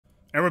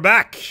And we're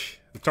back!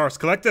 The Taurus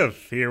Collective,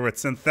 here with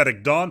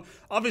Synthetic Dawn.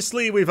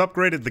 Obviously, we've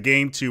upgraded the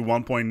game to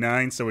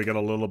 1.9, so we got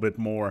a little bit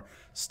more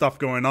stuff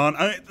going on.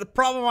 The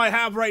problem I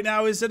have right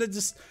now is that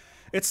it's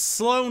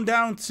slowing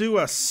down to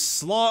a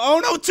slog.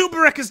 Oh no,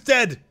 Tubarek is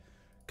dead!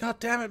 God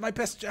damn it, my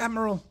best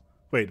admiral.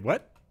 Wait,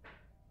 what?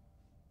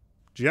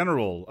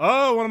 General.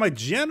 Oh, one of my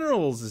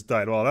generals has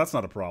died. Well, that's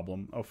not a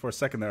problem. Oh, for a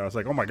second there, I was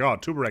like, oh my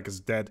god, Tubarek is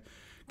dead.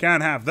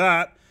 Can't have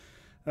that.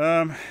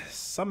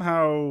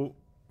 Somehow,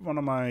 one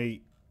of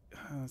my...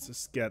 let's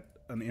just get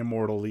an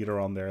immortal leader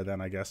on there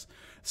then, I guess.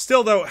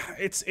 Still, though,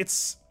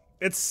 it's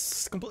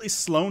completely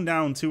slowed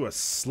down to a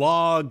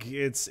slog.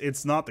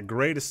 It's not the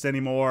greatest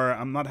anymore.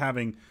 I'm not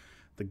having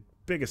the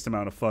biggest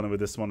amount of fun with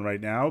this one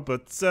right now.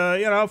 But,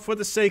 you know, for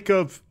the sake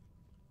of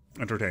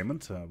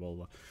entertainment,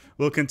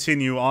 we'll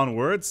continue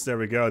onwards. There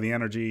we go. The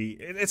energy...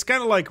 It's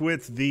kind of like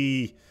with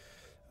the...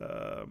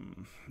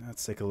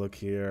 let's take a look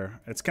here.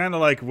 It's kind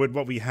of like with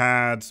what we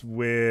had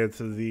with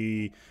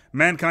the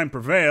Mankind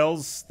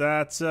Prevails,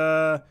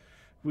 that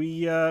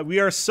we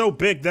are so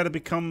big that it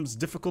becomes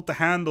difficult to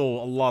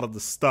handle a lot of the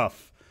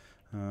stuff.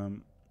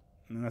 And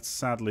that's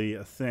sadly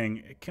a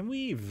thing. Can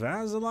we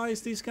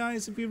vassalize these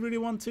guys if we really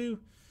want to?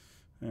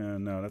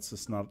 No, that's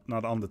just not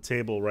on the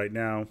table right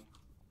now.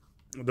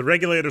 The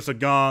regulators are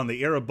gone.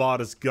 The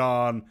Erebot is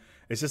gone.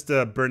 It's just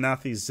the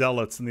Bernathi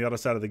Zealots on the other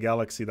side of the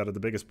galaxy that are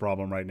the biggest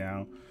problem right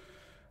now.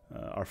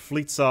 Our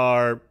fleets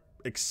are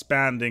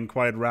expanding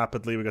quite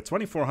rapidly. We got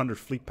 2,400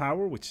 fleet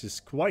power, which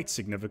is quite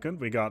significant.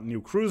 We got new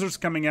cruisers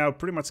coming out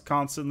pretty much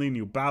constantly.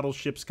 New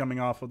battleships coming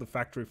off of the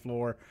factory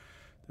floor.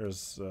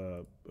 There's...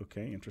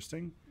 okay,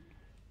 interesting.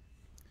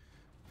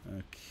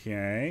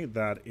 Okay,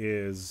 that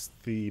is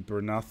the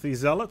Bernathi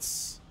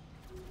Zealots,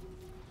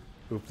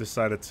 who've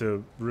decided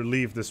to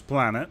relieve this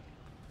planet.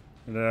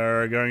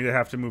 They're going to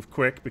have to move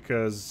quick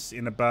because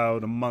in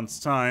about a month's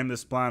time,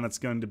 this planet's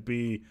going to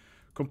be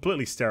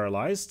completely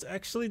sterilized.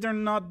 Actually, they're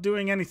not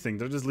doing anything.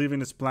 They're just leaving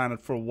this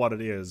planet for what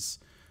it is.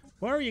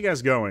 Where are you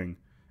guys going?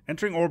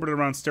 Entering orbit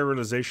around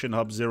Sterilization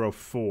Hub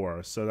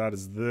 04. So that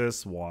is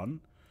this one,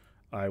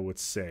 I would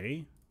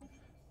say.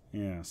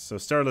 Yeah, so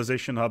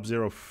Sterilization Hub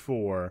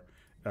 04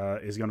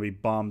 is going to be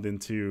bombed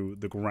into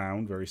the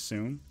ground very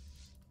soon.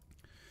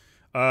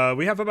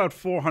 We have about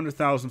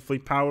 400,000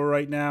 fleet power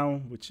right now,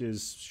 which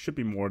should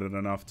be more than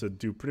enough to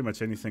do pretty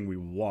much anything we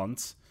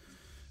want.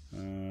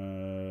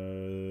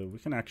 We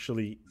can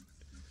actually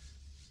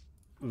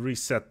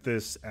reset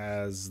this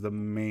as the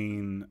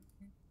main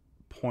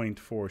point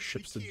for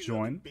ships to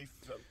join.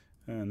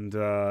 And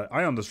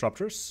ion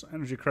disruptors,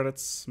 energy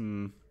credits,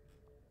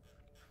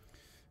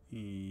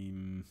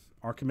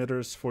 arc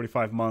emitters,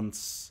 45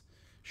 months,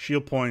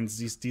 shield points.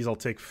 These all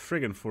take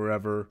friggin'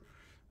 forever.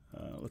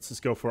 Let's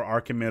just go for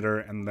arc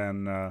emitter and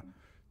then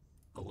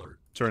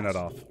turn that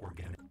off.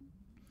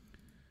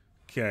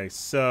 Okay,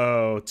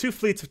 so 2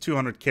 fleets of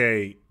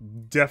 200k,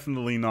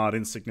 definitely not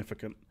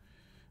insignificant.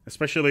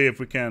 Especially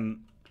if we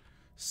can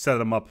set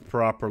them up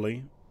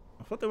properly.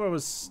 I thought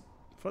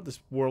this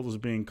world was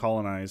being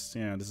colonized.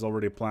 Yeah, this is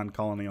already a planned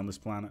colony on this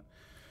planet.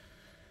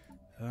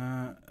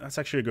 That's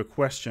actually a good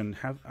question.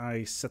 Have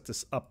I set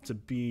this up to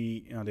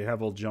be... they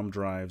have all jump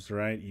drives,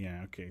 right?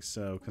 Yeah, okay,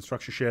 so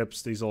construction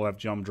ships, these all have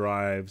jump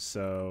drives,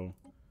 so...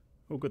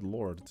 Oh, good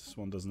lord, this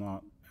one does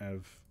not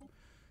have...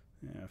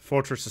 Yeah,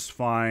 Fortress is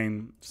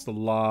fine. Just a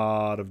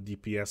lot of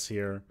DPS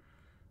here.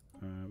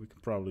 We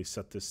could probably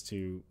set this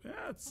to...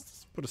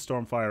 let's put a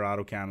Stormfire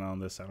autocannon on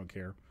this. I don't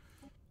care.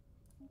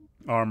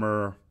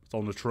 Armor, it's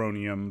all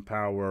neutronium,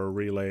 power,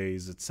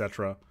 relays,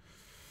 etc.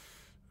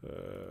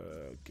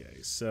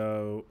 Okay,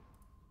 so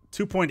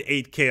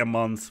 2.8k a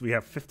month. We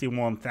have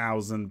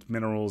 51,000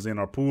 minerals in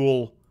our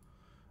pool.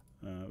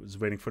 I was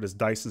waiting for this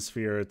Dyson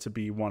Sphere to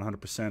be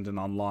 100% and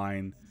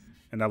online,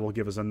 and that will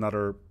give us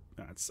another...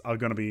 It's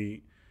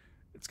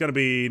going to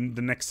be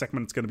the next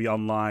segment. It's going to be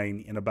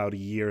online in about a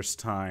year's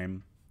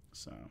time.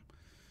 So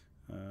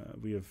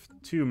we have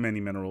too many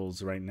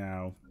minerals right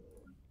now,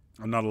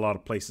 and not a lot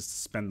of places to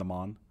spend them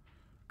on.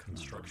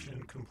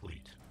 Construction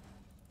complete.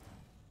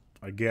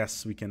 I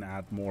guess we can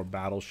add more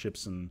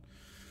battleships and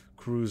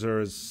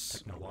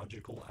cruisers.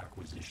 Technological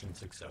acquisition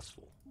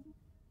successful.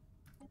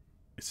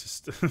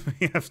 It's just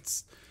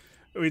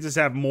we just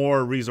have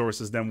more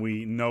resources than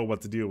we know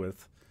what to do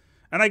with.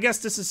 And I guess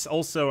this is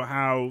also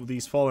how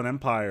these fallen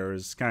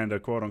empires kind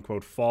of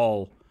quote-unquote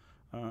fall.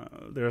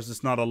 There's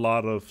just not a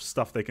lot of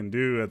stuff they can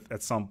do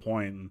at some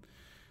point.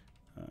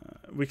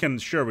 We can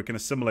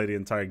assimilate the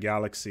entire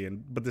galaxy,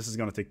 but this is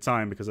going to take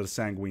time because of the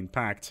Sanguine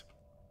Pact.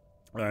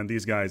 And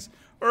these guys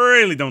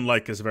really don't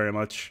like us very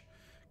much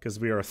because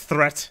we are a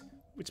threat,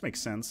 which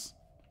makes sense.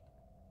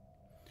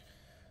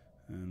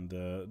 And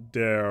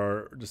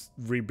they're just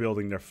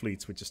rebuilding their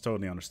fleets, which is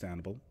totally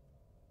understandable.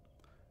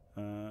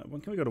 When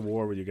can we go to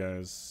war with you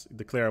guys?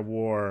 Declare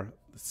war.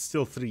 It's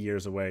still 3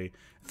 years away.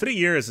 3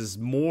 years is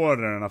more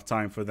than enough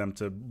time for them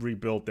to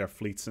rebuild their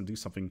fleets and do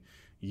something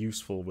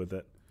useful with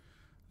it.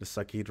 The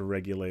Psychedra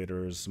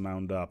regulators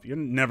mount up. You're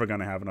never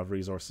going to have enough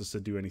resources to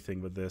do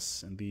anything with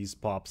this. And these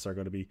pops are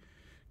going to be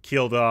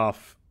killed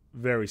off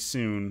very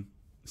soon.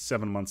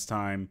 7 months'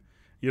 time.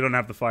 You don't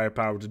have the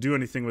firepower to do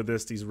anything with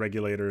this. These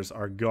regulators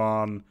are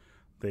gone.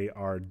 They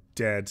are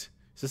dead.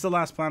 Is this the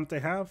last planet they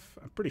have?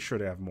 I'm pretty sure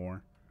they have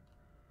more.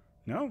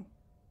 No?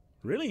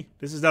 Really?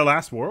 This is their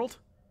last world?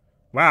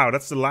 Wow,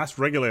 that's the last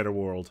regulator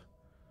world.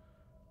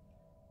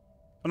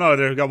 Oh, no,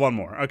 they've got one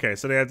more. Okay,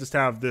 so they just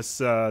have this,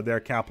 their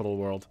capital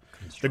world.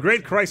 The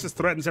great crisis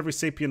threatens every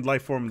sapient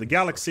life form in the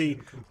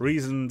galaxy.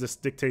 Reason this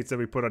dictates that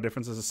we put our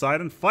differences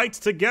aside and fight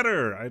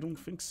together. I don't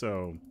think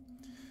so.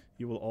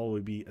 You will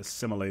always be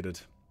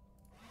assimilated.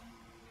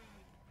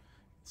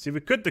 See,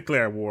 we could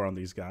declare war on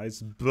these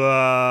guys,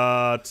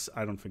 but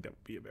I don't think that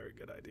would be a very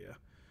good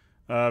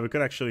idea. We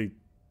could actually...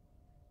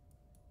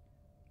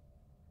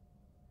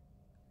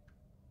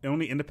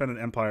 Only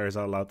independent empires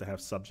are allowed to have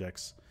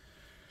subjects.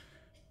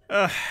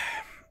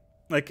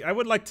 Like, I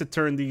would like to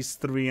turn these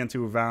 3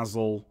 into a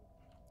vassal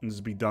and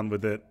just be done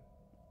with it.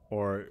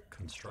 Or...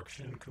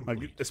 Construction complete.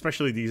 Like,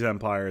 especially these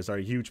empires are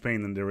a huge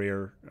pain in the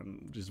rear,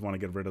 and just want to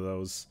get rid of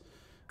those.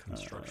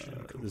 Construction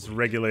complete. This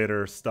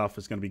regulator stuff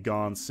is going to be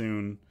gone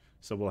soon,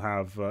 so we'll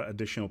have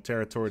additional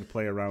territory to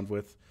play around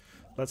with.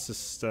 Let's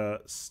just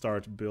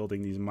start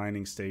building these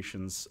mining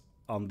stations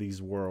on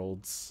these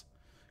worlds,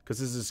 because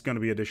this is going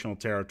to be additional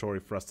territory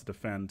for us to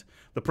defend.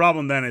 The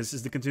problem then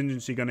is the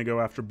contingency going to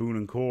go after Boone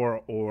and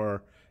Core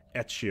or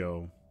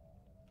Ezio?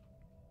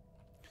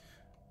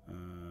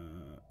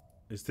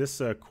 Is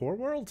this a core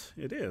world?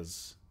 It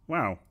is.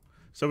 Wow.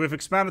 So we've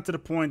expanded to the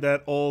point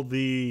that all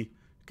the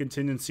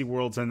contingency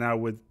worlds are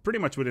now pretty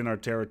much within our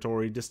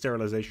territory. This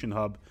sterilization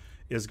hub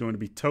is going to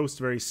be toast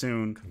very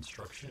soon.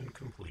 Construction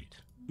complete.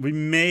 We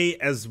may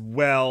as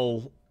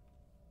well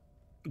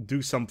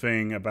do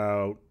something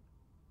about...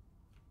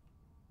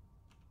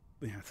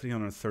 Yeah,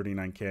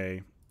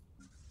 339k.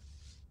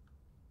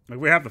 Like,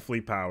 we have the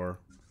fleet power.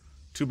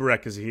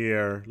 Tubarek is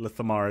here.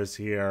 Lithamar is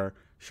here.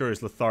 Sure,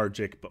 it's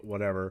lethargic, but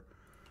whatever.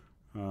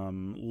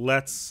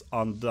 Let's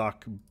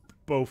undock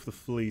both the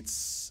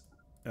fleets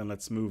and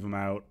let's move them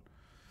out.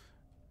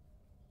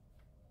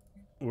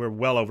 We're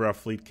well over our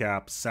fleet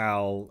cap.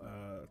 Sal,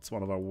 it's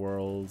one of our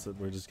worlds that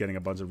we're just getting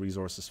a bunch of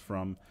resources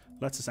from.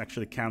 Let's just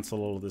actually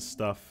cancel all of this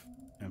stuff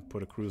and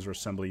put a cruiser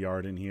assembly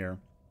yard in here.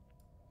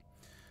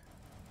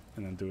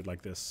 And then do it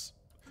like this.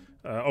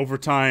 Over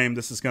time,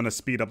 this is going to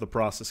speed up the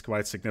process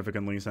quite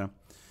significantly. So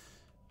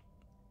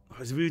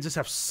we just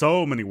have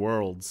so many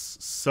worlds,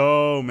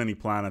 so many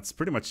planets,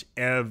 pretty much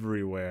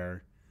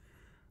everywhere.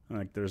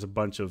 Like, there's a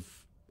bunch of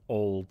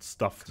old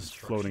stuff just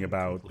floating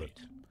about. But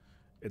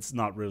it's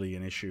not really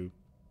an issue.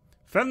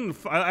 I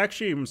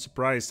actually am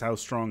surprised how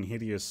strong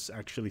Hideous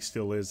actually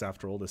still is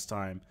after all this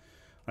time.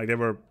 Like, they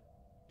were...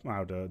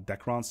 Wow, the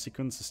Decron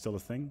sequence is still a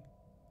thing.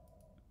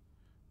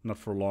 Not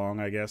for long,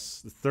 I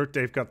guess.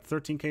 They've got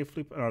 13k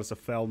fleet... Oh, it's a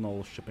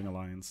Felnol shipping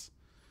alliance.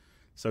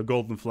 So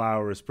Golden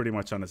Flower is pretty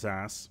much on its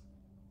ass.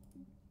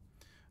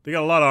 They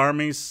got a lot of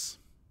armies.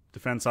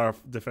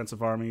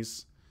 Defensive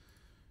armies.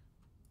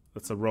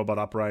 That's a robot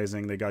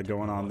uprising they got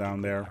going on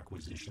down there.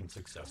 Acquisition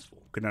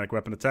successful. Kinetic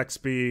weapon attack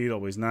speed,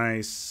 always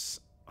nice.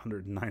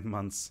 109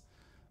 months.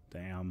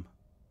 Damn.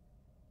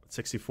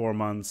 64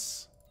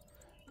 months.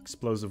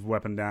 Explosive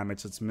weapon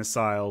damage, it's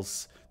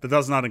missiles. That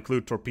does not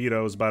include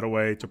torpedoes, by the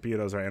way.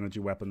 Torpedoes are energy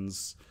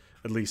weapons.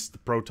 At least the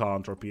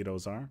proton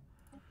torpedoes are.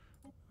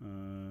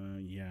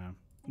 Yeah.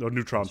 No,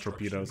 neutron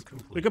torpedoes.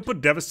 Complete. We could put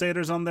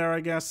devastators on there, I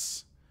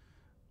guess.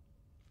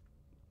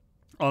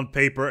 On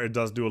paper, it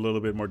does do a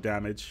little bit more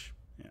damage.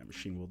 Yeah,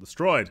 machine world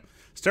destroyed.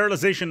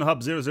 Sterilization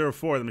Hub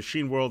 004, the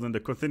machine world in the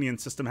Cothinian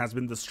system has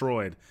been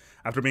destroyed.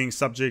 After being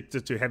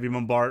subject to heavy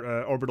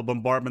orbital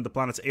bombardment, the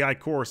planet's AI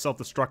core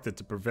self-destructed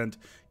to prevent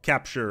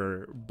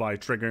capture by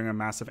triggering a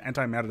massive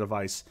antimatter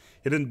device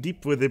hidden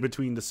deep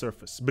beneath the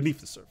surface.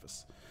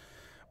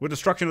 With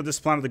destruction of this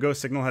planet, the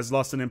Ghost Signal has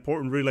lost an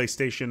important relay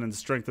station and the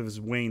strength of it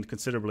has waned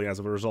considerably as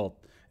a result.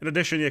 In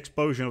addition, the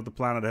explosion of the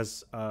planet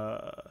has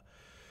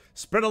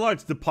spread a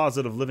large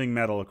deposit of living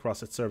metal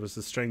across its surface.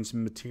 This strange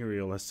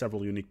material has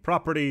several unique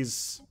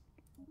properties.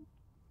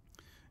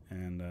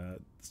 And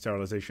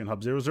Sterilization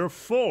Hub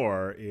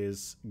 004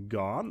 is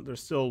gone.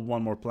 There's still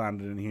one more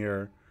planet in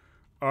here.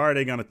 Are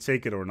they going to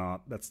take it or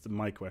not? That's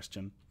my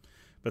question.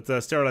 But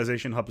the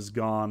Sterilization Hub is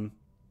gone.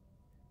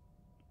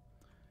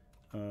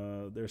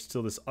 There's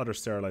still this other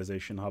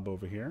Sterilization Hub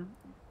over here.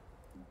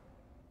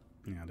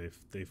 Yeah,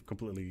 they've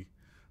completely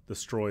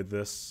destroyed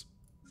this.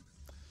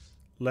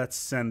 Let's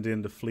send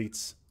in the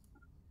fleets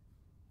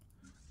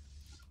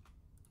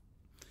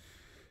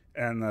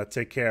and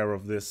take care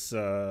of this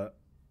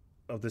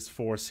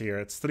force here.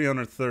 It's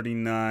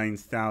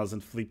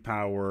 339,000 fleet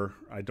power.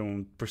 I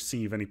don't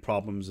perceive any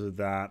problems with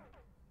that.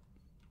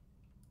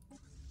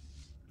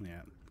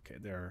 Yeah, okay,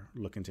 they're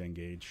looking to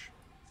engage.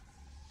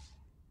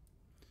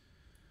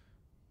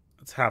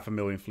 That's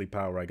 500,000 fleet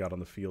power I got on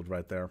the field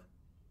right there. A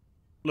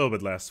little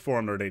bit less,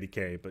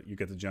 480k, but you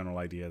get the general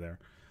idea there.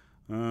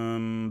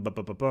 When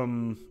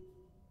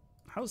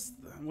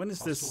is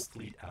this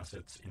fleet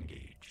assets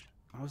engaged?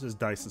 How's this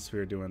Dyson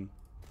Sphere doing?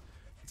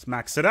 Let's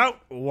max it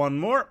out. One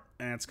more,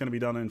 and it's going to be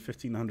done in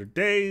 1500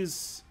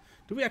 days.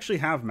 Do we actually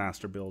have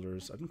master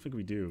builders? I don't think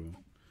we do.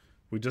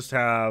 We just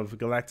have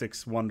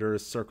Galactic's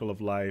Wonders, Circle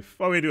of Life.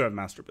 Oh, we do have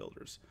master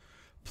builders.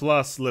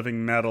 Plus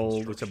living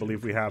metal, which I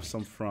believe we have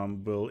some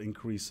from, will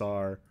increase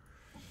our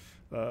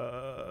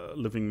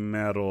living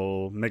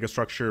metal.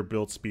 Megastructure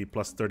build speed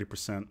plus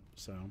 30%.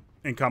 So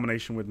in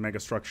combination with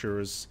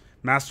megastructures,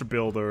 master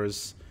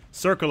builders,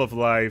 Circle of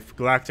Life,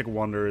 Galactic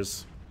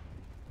Wonders,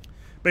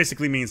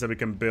 basically means that we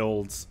can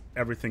build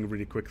everything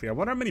really quickly. I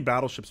wonder how many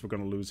battleships we're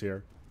going to lose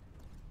here.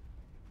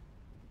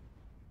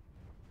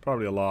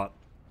 Probably a lot.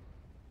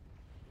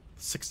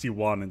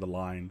 61 in the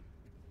line.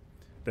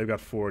 They've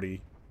got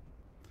 40.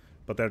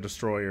 But their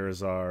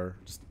destroyers are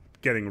just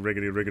getting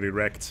riggedy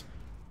wrecked.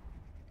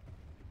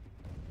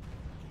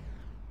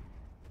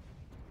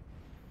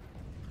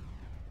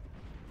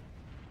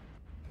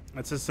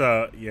 It's just,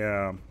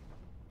 yeah.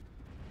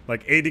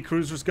 Like 80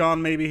 cruisers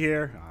gone maybe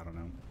here? I don't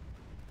know.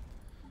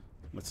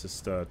 Let's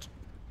just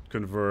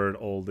convert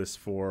all this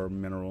for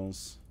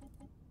minerals.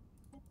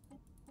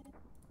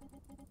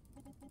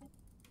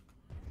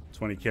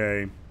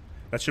 20k.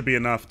 That should be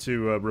enough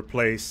to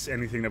replace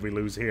anything that we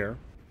lose here.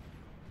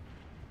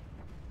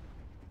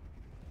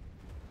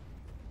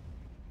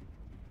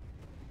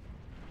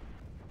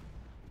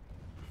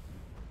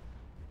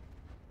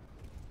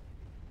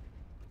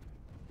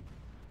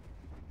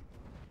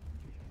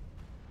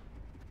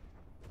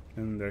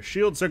 And their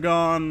shields are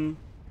gone.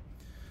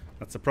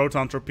 That's the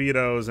proton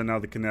torpedoes, and now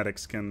the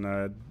kinetics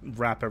can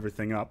wrap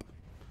everything up.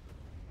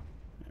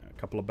 Yeah, a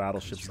couple of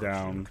battleships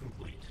down.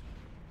 Complete.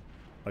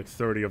 Like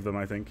 30 of them,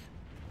 I think.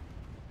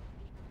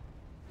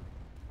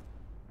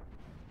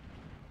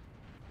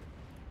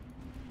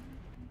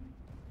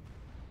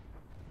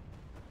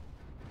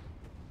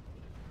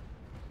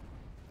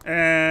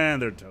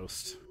 And they're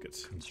toast. Good.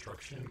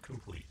 Construction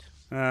complete.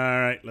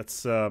 Alright,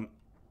 let's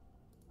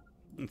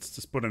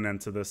just put an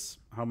end to this.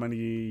 How many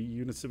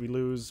units did we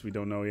lose? We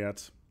don't know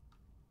yet.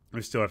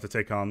 We still have to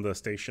take on the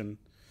station.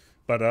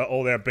 But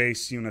all their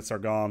base units are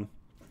gone.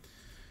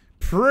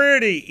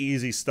 Pretty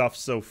easy stuff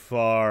so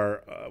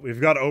far. We've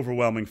got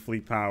overwhelming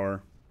fleet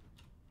power.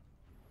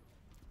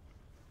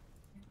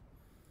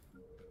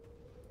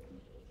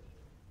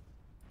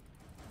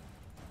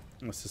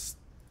 Let's just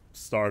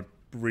start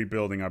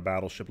rebuilding our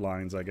battleship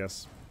lines, I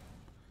guess.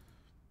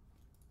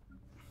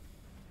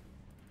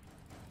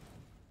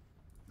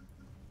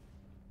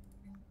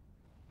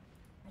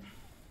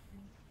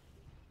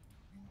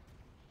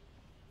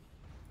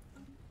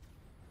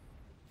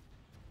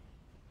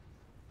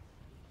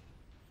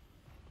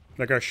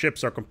 Like, our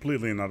ships are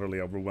completely and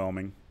utterly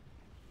overwhelming.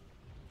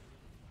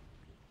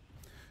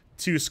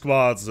 2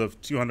 squads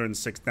of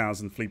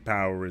 206,000 fleet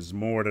power is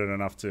more than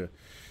enough to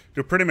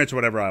do pretty much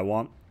whatever I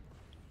want.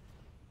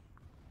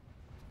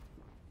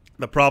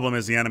 The problem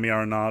is the enemy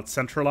are not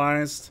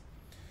centralized,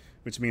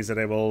 which means that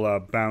they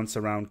will bounce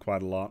around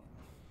quite a lot.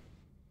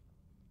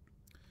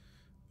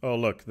 Oh,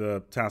 look,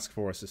 the task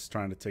force is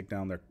trying to take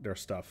down their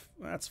stuff.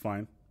 That's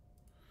fine.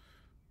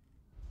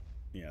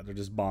 Yeah, they're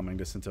just bombing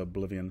this into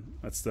oblivion.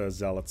 That's the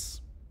Zealots.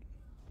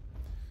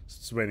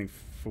 Just waiting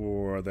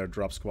for their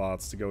drop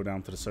squads to go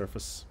down to the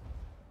surface.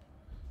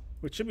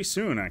 Which should be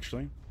soon,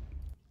 actually.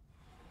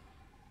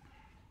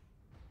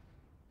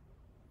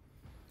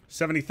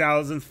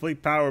 70,000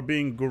 fleet power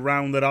being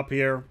grounded up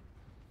here.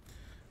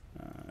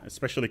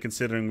 Especially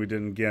considering we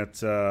didn't get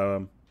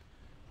the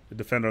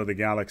Defender of the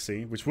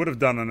Galaxy, which would have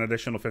done an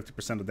additional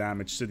 50% of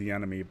damage to the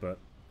enemy, but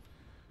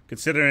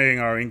considering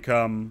our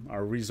income,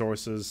 our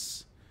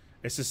resources,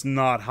 it's just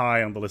not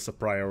high on the list of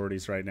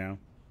priorities right now.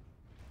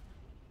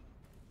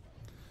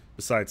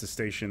 Besides, the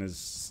station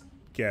is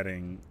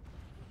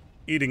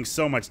eating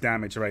so much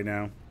damage right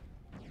now.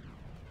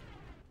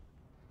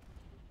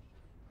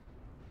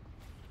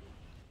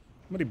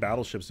 How many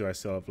battleships do I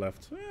still have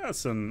left? Yeah,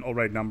 that's an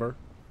alright number.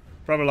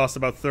 Probably lost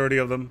about 30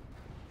 of them.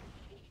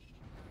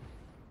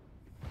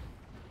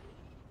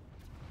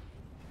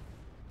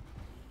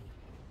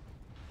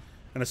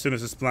 And as soon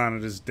as this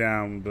planet is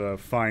down, the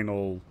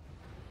final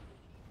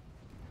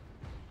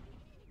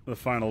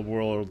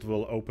world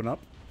will open up.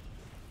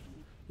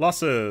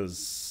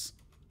 Losses.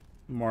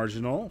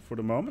 Marginal for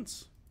the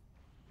moment.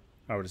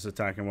 Oh, we're just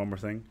attacking one more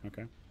thing.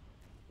 Okay.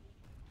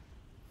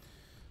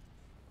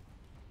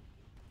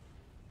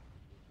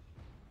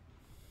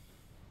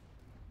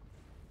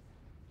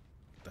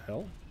 What the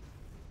hell?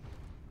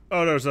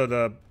 Oh, there's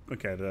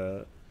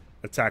the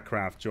attack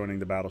craft joining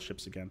the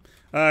battleships again.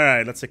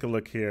 Alright, let's take a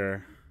look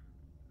here.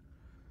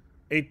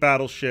 8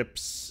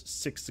 battleships,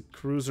 6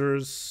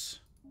 cruisers.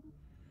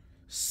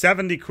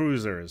 70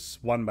 cruisers,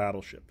 1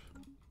 battleship.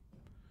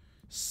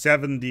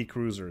 70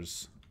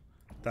 cruisers.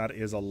 That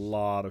is a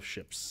lot of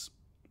ships.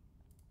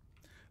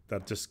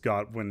 That just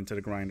went into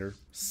the grinder.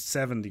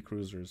 70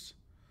 cruisers.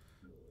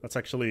 That's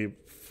actually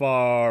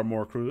far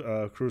more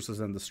cruisers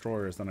and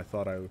destroyers than I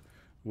thought I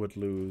would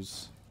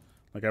lose.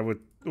 Like, I would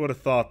have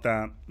thought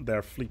that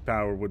their fleet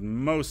power would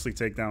mostly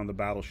take down the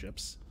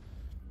battleships.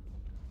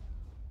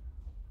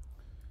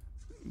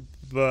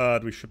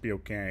 But we should be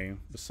okay.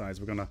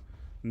 Besides, we're gonna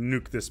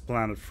nuke this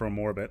planet from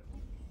orbit.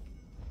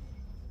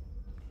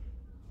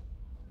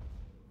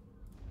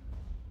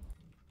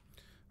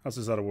 How's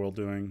this other world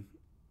doing?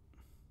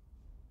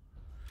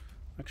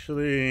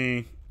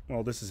 Actually,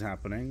 well, this is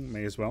happening.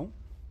 May as well.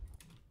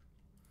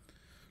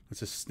 Let's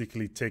just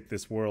sneakily take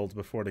this world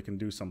before they can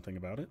do something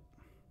about it.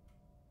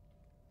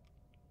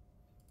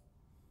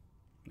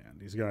 Yeah,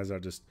 these guys are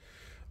just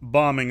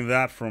bombing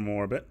that from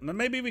orbit.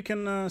 Maybe we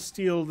can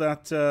steal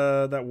that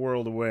that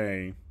world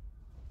away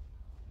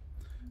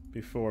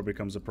before it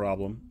becomes a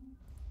problem.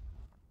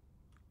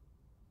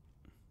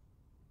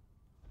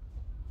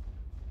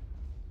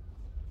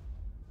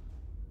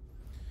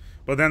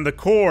 But then the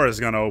core is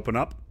going to open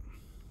up.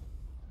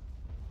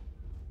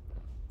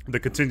 The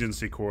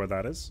contingency core,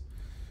 that is.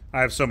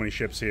 I have so many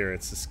ships here,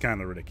 it's just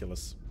kind of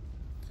ridiculous.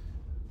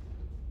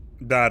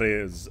 That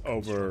is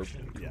over...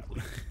 Yeah.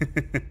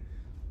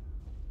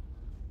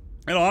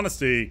 In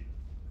honesty,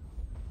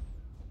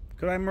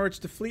 could I merge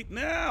the fleet?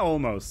 Nah,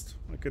 almost.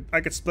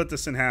 I could split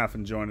this in half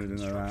and join it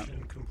into that.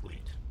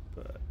 Complete.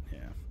 But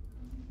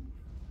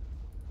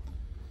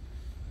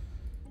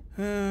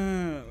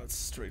yeah.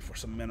 Let's trade for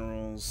some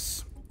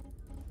minerals.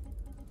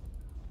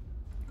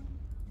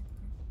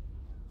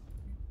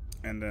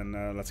 And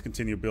then let's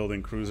continue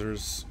building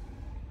cruisers.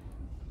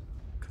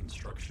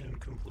 Construction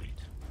complete.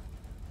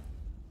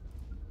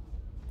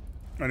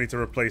 I need to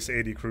replace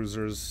 80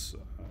 cruisers.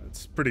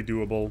 It's pretty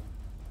doable.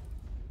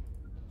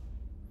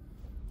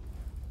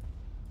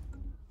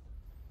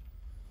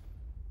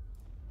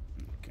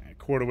 Okay,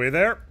 quarter way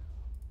there.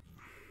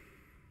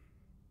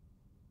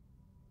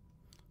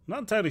 Not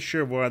entirely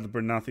sure why the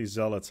Bernathi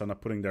Zealots are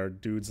not putting their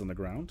dudes on the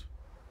ground.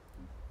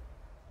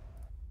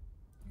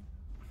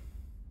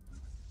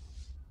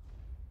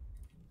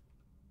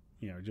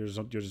 Yeah, you're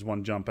just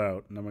one jump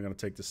out, and then we're going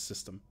to take this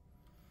system.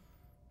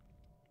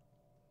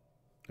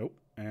 Oh,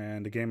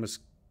 and the game is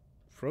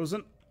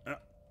frozen.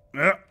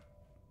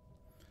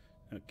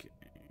 Okay.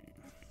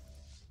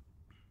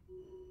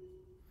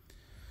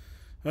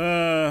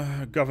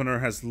 Governor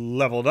has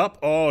leveled up.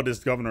 Oh,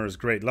 this governor is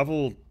great.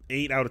 Level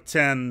 8 out of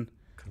 10.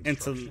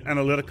 Into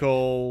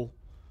analytical,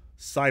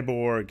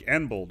 cyborg,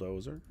 and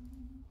bulldozer.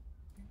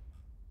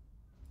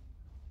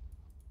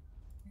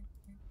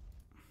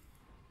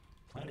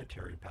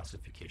 Planetary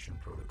pacification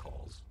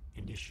protocols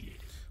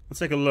initiated. Let's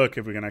take a look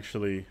if we can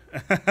actually...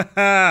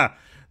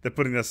 They're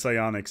putting the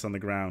psionics on the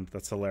ground.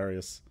 That's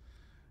hilarious.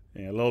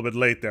 Yeah, a little bit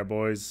late there,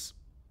 boys.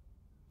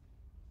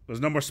 There's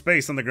no more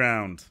space on the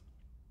ground.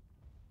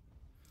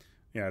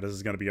 Yeah, this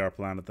is going to be our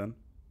planet then.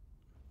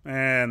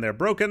 And they're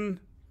broken.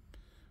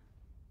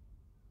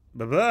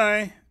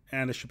 Bye-bye.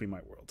 And this should be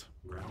my world.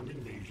 Ground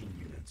invasion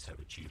units have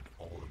achieved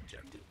all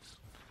objectives.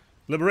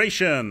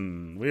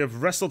 Liberation. We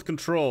have wrestled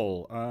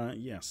control.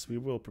 Yes, we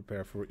will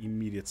prepare for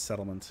immediate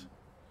settlement.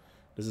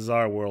 This is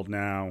our world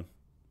now.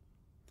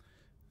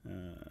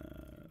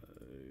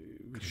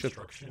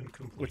 Construction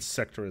complete. Which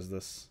sector is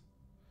this?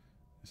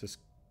 Is this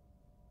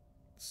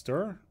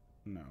Stir?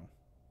 No.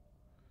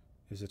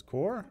 Is it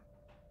Core?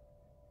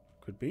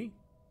 Could be.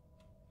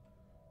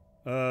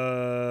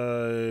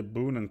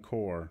 Boone and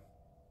Core.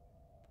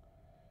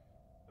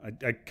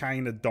 I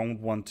kind of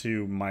don't want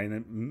to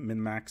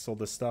min-max all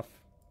this stuff.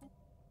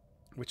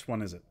 Which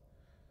one is it?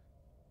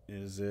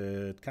 Is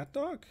it Cat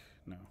Dog?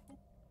 No.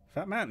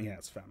 Fat Man? Yeah,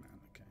 it's Fat Man.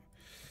 Okay.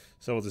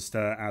 So we'll just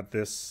add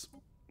this.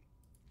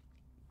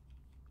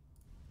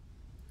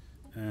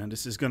 And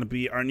this is going to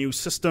be our new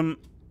system.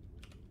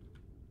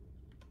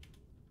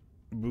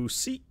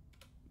 Boosie.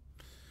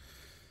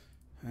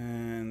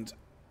 And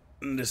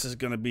this is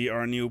going to be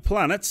our new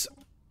planet.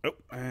 Oh,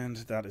 and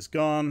that is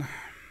gone.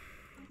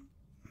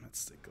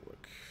 Let's take a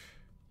look.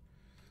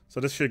 So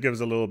this should give us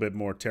a little bit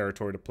more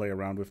territory to play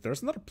around with.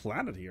 There's another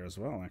planet here as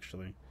well,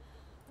 actually.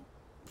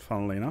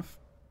 Funnily enough.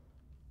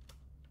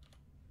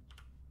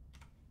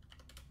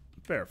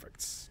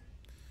 Perfect.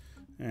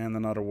 And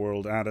another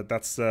world added.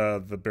 That's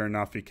the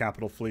Bernafi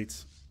capital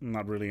fleet. I'm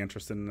not really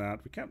interested in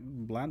that. We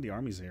can't land the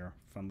armies here,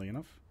 funnily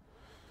enough.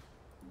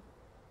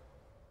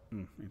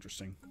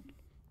 Interesting.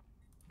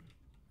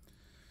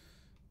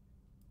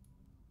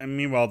 And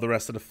meanwhile, the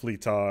rest of the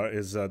fleet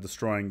is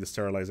destroying the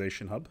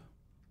sterilization hub.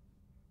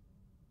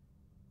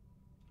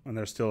 And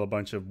there's still a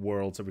bunch of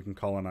worlds that we can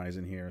colonize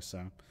in here,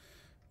 so...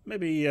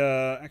 Maybe,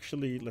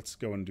 actually, let's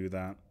go and do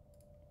that.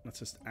 Let's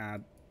just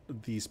add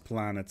these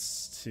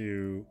planets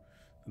to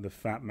the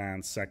Fat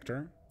Man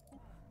sector.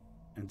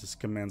 And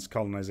just commence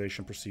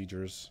colonization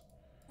procedures.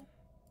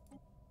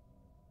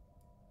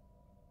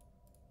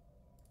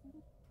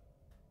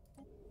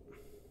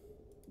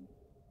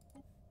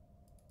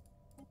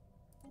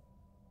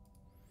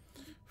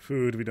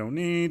 Food we don't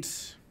need.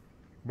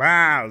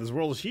 Wow, this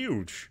world is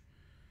huge.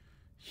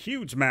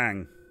 Huge,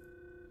 man.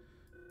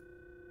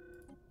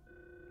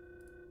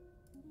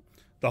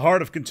 The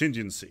heart of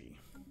contingency.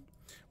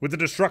 With the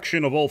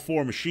destruction of all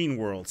four machine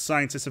worlds,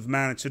 scientists have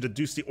managed to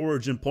deduce the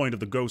origin point of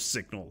the ghost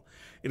signal.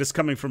 It is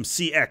coming from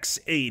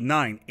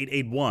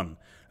CX-A9881,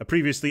 a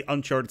previously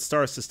uncharted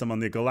star system on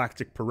the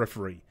galactic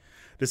periphery.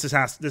 This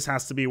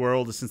has to be where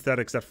all the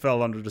synthetics that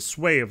fell under the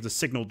sway of the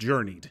signal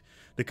journeyed.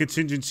 The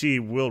contingency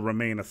will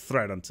remain a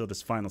threat until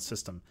this final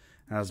system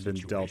has been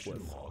dealt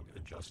with. Log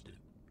adjusted.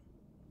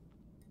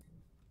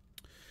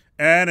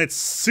 And it's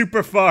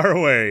super far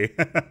away.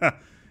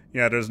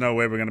 Yeah, there's no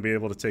way we're going to be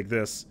able to take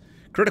this.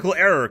 Critical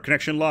error.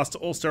 Connection lost to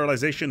all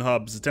sterilization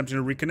hubs. Attempting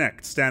to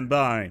reconnect. Stand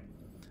by.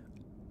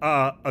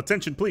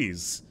 Attention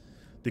please.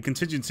 The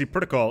contingency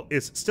protocol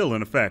is still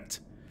in effect.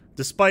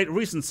 Despite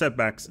recent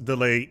setbacks,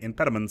 delay,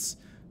 impediments,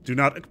 do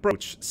not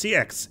approach.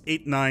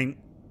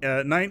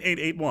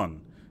 CX-9881.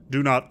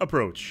 Do not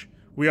approach.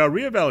 We are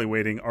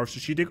reevaluating our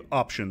strategic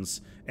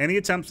options. Any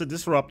attempts to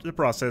disrupt the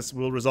process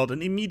will result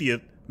in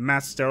immediate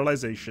mass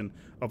sterilization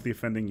of the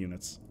offending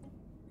units.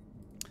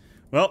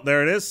 Well,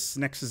 there it is.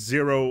 Nexus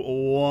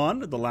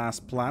 01, the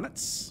last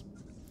planets.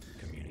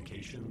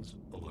 Communications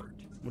alert.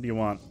 What do you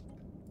want?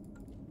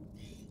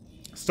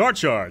 Star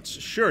charts.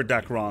 Sure,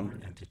 Dacron.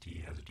 An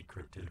entity has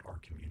decrypted our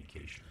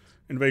communications.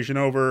 Invasion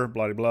over.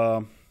 Blah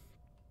blah.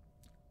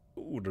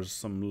 Ooh, there's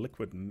some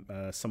liquid,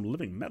 some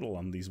living metal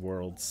on these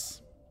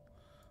worlds.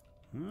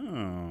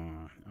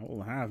 Oh, I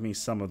will have me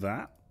some of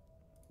that.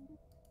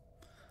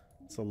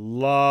 It's a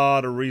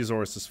lot of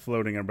resources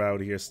floating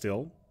about here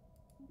still.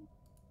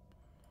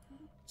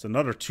 It's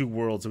another 2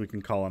 worlds that we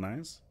can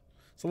colonize.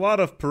 It's a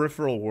lot of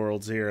peripheral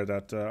worlds here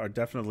that are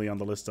definitely on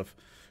the list of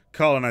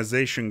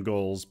colonization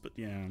goals, but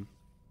yeah.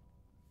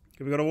 Can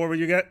we go to war with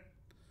you yet?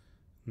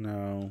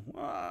 No.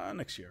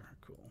 Next year.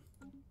 Cool.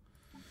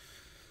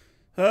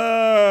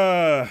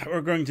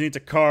 We're going to need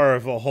to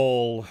carve a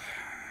hole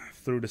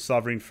through the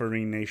sovereign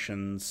free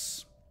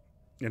nations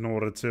in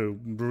order to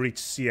reach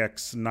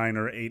CX-9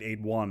 or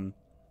 881.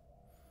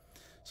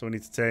 So we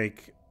need to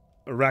take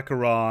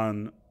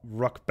Rakaron,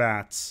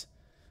 Ruckbat,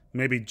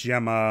 maybe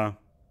Gemma,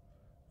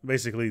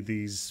 basically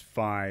these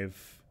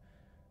 5,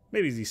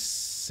 maybe these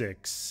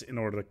 6, in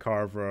order to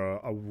carve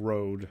a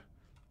road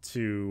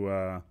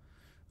to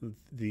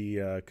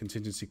the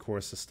contingency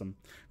core system.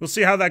 We'll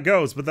see how that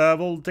goes, but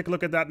we'll take a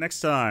look at that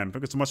next time.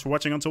 Thank you so much for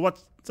watching. Until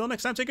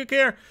next time, take good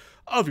care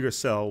of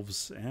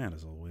yourselves, and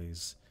as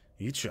always,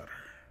 each other.